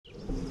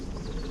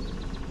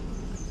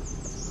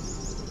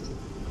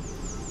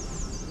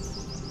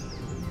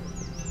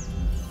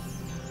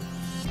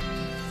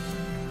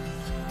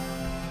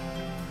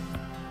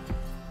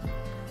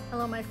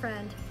Hello, my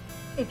friend.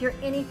 If you're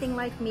anything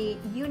like me,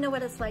 you know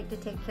what it's like to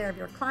take care of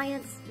your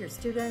clients, your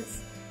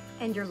students,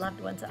 and your loved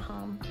ones at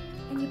home,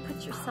 and you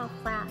put yourself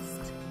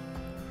last.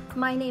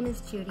 My name is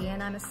Judy,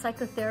 and I'm a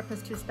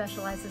psychotherapist who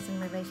specializes in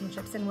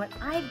relationships, and what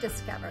I've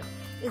discovered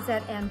is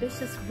that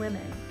ambitious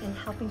women in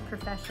helping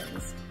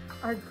professions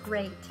are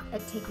great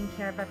at taking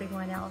care of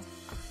everyone else,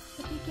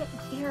 but they get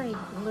very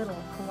little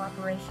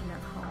cooperation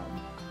at home.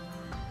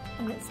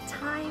 And it's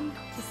time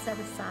to set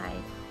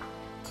aside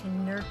to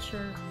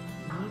nurture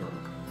you,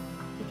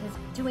 because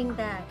doing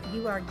that,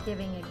 you are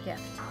giving a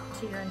gift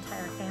to your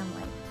entire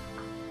family.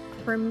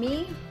 For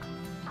me,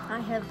 I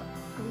have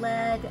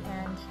led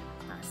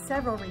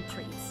several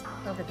retreats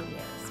over the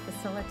years,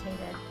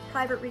 facilitated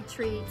private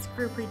retreats,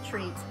 group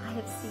retreats. I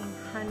have seen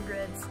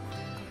hundreds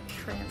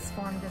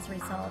transformed as a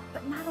result.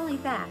 But not only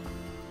that,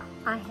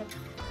 I have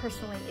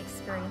personally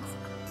experienced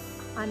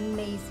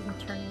amazing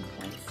turning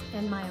points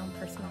in my own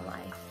personal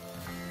life.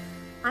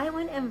 I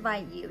want to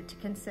invite you to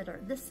consider,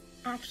 this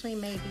actually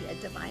may be a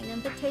divine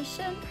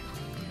invitation,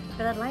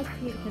 but I'd like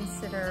for you to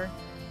consider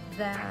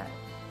that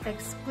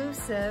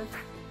exclusive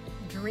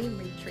dream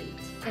retreat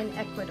in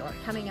Ecuador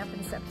coming up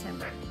in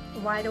September.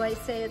 Why do I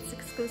say it's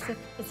exclusive?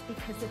 It's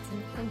because it's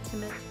an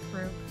intimate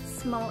group,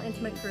 small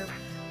intimate group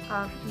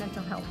of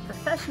mental health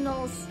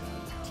professionals,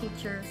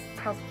 teachers,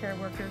 healthcare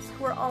workers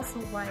who are also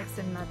wives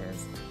and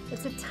mothers.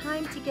 It's a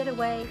time to get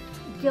away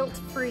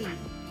guilt-free,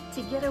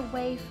 to get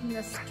away from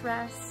the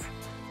stress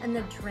and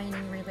the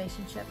draining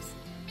relationships,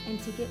 and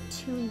to get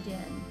tuned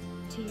in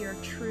to your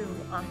true,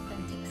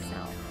 authentic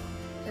self.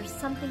 There's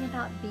something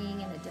about being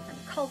in a different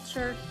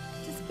culture,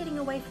 just getting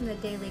away from the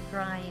daily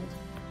grind,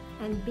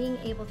 and being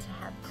able to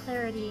have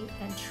clarity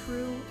and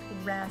true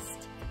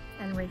rest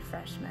and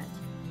refreshment.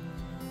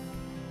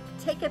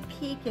 Take a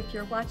peek if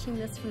you're watching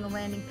this from the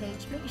landing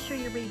page. Make sure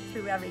you read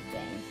through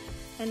everything.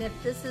 And if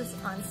this is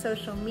on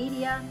social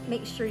media,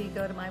 make sure you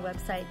go to my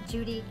website,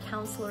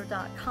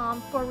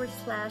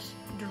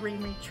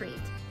 judycounselor.com/dream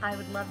retreat. I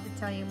would love to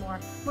tell you more.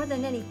 More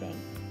than anything,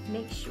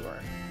 make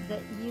sure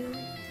that you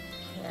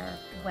care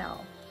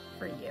well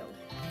for you.